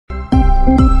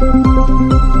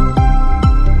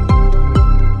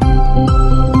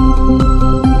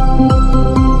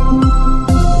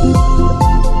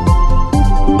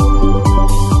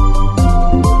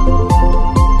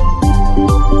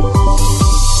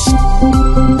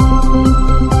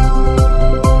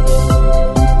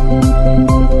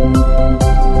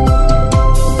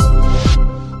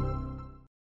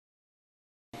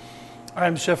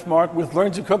I'm Chef Mark with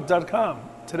LearnToCook.com.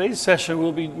 Today's session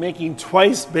we'll be making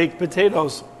twice baked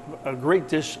potatoes, a great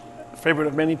dish, favorite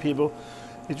of many people.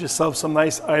 Get yourself some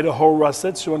nice Idaho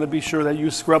russets. You want to be sure that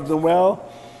you scrub them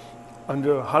well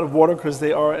under hot water because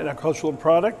they are an agricultural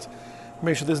product.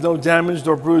 Make sure there's no damaged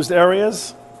or bruised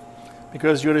areas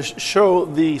because you're going to show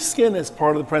the skin as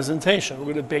part of the presentation. We're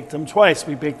going to bake them twice.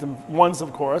 We bake them once,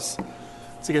 of course,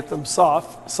 to get them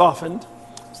softened,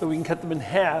 so we can cut them in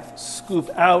half, scoop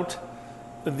out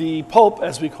the pulp,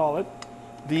 as we call it,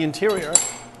 the interior,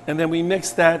 and then we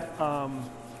mix that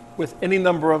with any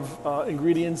number of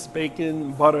ingredients: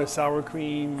 bacon, butter, sour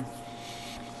cream,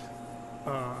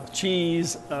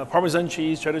 cheese, Parmesan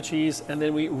cheese, cheddar cheese, and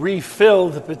then we refill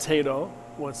the potato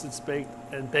once it's baked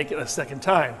and bake it a second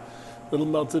time. Little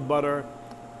melted butter,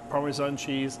 Parmesan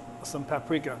cheese, some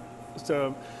paprika.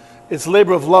 So it's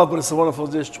labor of love, but it's a wonderful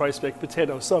dish, twice baked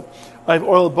potato. So I've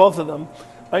oiled both of them.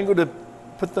 I'm going to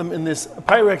put them in this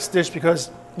Pyrex dish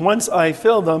because once I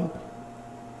fill them,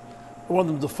 I want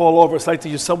them to fall over. So I like to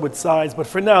use some with sides, but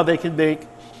for now they can bake.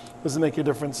 Doesn't make a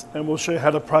difference. And we'll show you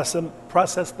how to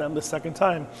process them the second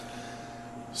time.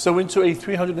 So into a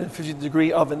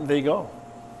 350-degree oven they go.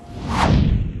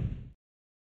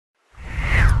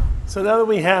 So now that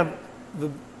we have the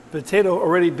potato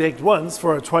already baked once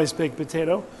for a twice baked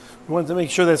potato, we want to make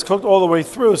sure that it's cooked all the way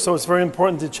through. So it's very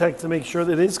important to check to make sure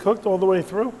that it is cooked all the way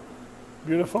through.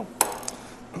 Beautiful.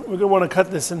 We're going to want to cut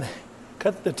this and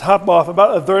cut the top off,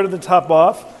 about a third of the top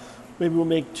off. Maybe we'll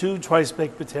make two twice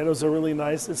baked potatoes. They're really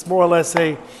nice. It's more or less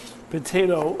a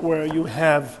potato where you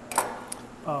have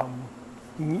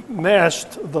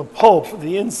mashed the pulp,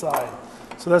 the inside.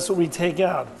 So that's what we take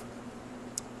out.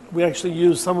 We actually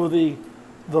use some of the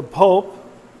pulp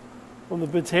from the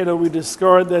potato. We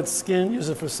discard that skin, use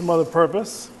it for some other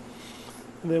purpose.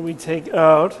 And then we take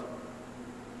out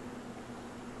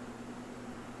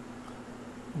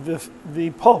the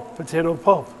pulp, potato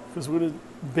pulp, because we're going to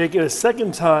bake it a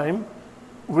second time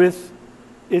with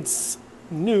its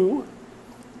new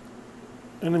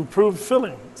and improved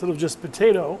filling. Instead of just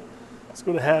potato, it's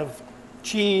going to have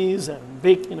cheese and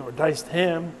bacon or diced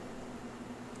ham.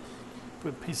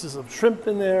 Put pieces of shrimp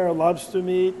in there, lobster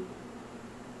meat.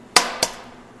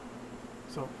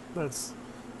 So that's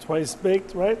twice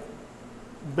baked, right?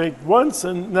 Baked once,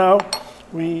 and now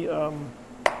we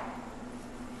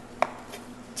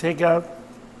take out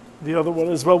the other one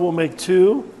as well. We'll make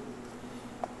two.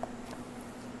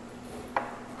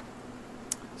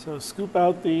 So scoop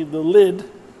out the lid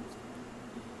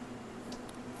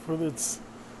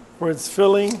for its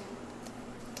filling.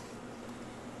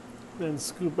 Then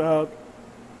scoop out.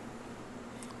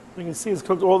 You can see it's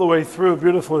cooked all the way through.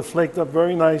 Beautiful. It flaked up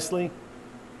very nicely.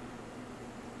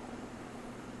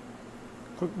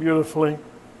 Cooked beautifully.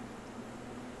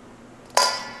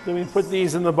 Then we put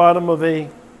these in the bottom of a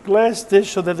glass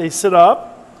dish so that they sit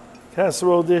up.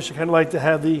 Casserole dish, I kind of like to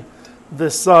have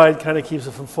this side, kind of keeps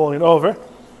it from falling over.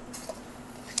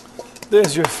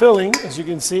 There's your filling. As you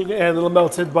can see, you can add a little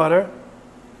melted butter.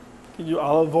 You can do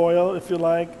olive oil if you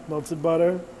like, melted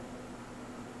butter.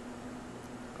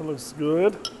 That looks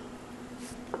good.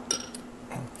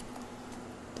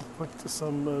 Put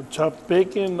some chopped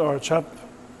bacon or chopped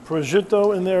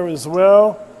prosciutto in there as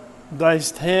well.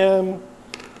 Diced ham.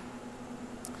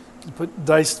 You put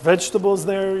diced vegetables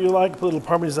there you like. Put a little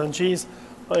Parmesan cheese.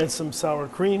 I'll add some sour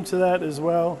cream to that as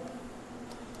well.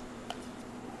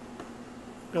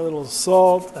 A little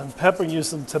salt and pepper. Use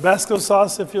some Tabasco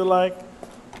sauce if you like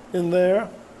in there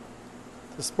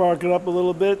to spark it up a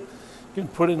little bit. You can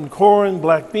put in corn,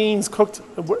 black beans, cooked,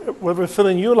 whatever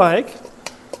filling you like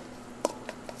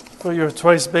for your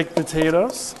twice baked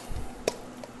potatoes.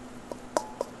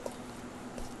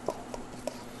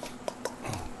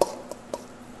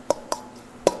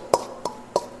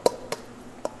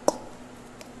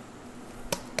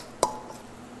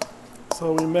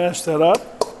 So we mash that up,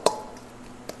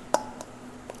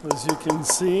 as you can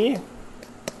see.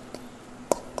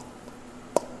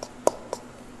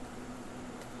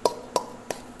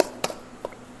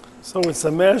 So it's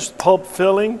a mashed pulp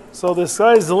filling. So the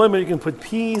sky's the limit. You can put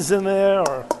peas in there,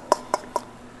 or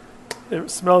it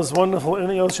smells wonderful.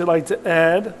 Anything else you'd like to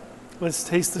add? Let's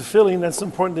taste the filling. That's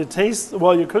important to taste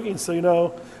while you're cooking, so you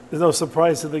know there's no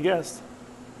surprise to the guest.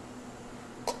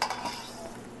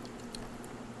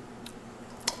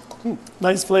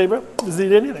 Nice flavor. Doesn't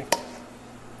need anything.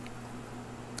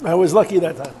 I was lucky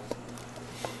that time.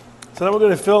 So now we're going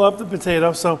to fill up the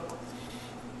potato. So,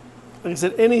 like I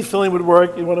said, any filling would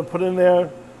work. You want to put in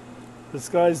there. The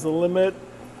sky's the limit.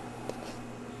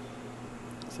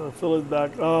 So fill it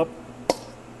back up.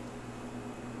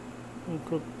 And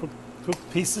put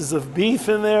Cooked pieces of beef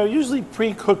in there, usually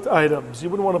pre-cooked items. You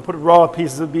wouldn't want to put raw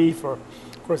pieces of beef, or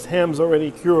of course ham's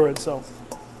already cured, so.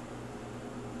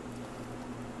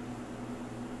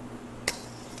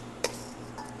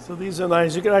 So these are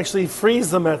nice. You can actually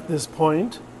freeze them at this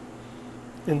point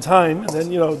in time, and then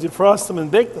defrost them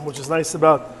and bake them, which is nice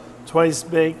about twice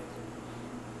baked.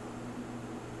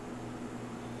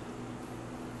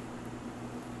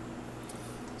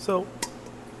 So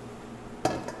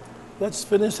let's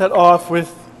finish that off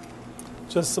with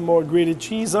just some more grated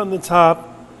cheese on the top.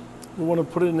 We want to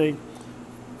put it in a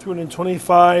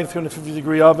 225, 350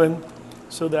 degree oven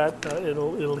so that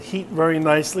it'll heat very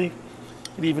nicely.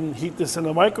 You can even heat this in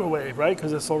a microwave, right?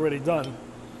 Because it's already done.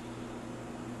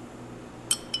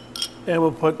 And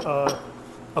we'll put a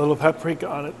little paprika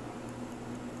on it.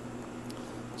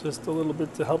 Just a little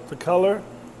bit to help the color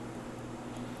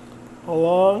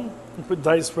along. You put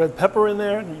diced red pepper in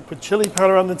there, and you put chili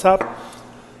powder on the top.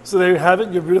 So there you have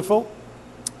it, your beautiful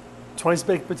twice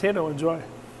baked potato. Enjoy.